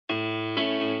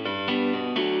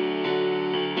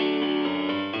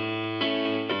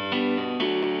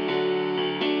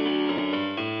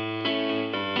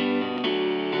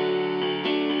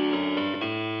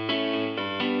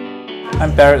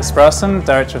I'm Barrett Sprowson,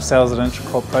 Director of Sales at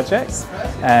Intracorp Projects,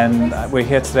 and we're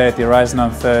here today at the Orizon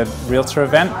on 3rd Realtor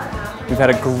event. We've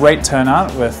had a great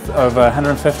turnout with over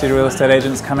 150 real estate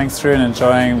agents coming through and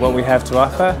enjoying what we have to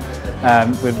offer.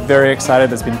 We're very excited,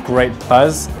 there's been great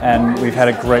buzz and we've had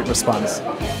a great response.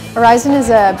 Orizon is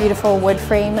a beautiful wood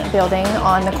frame building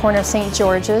on the corner of St.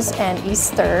 George's and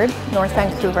East 3rd, North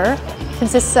Vancouver.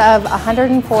 Consists of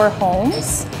 104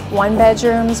 homes, 1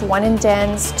 bedrooms, 1 in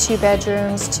dens, 2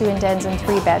 bedrooms, 2 in dens and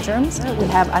 3 bedrooms. We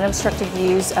have unobstructed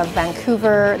views of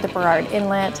Vancouver, the Burrard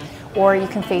Inlet, or you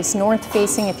can face north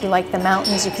facing if you like the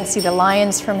mountains. You can see the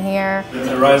lions from here.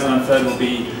 The Orizon on 3rd will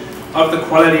be of the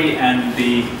quality and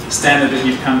the standard that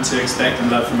you've come to expect and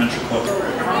love from Intracorp.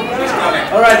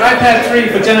 All right, iPad 3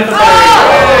 for Jennifer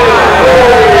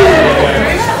Barry.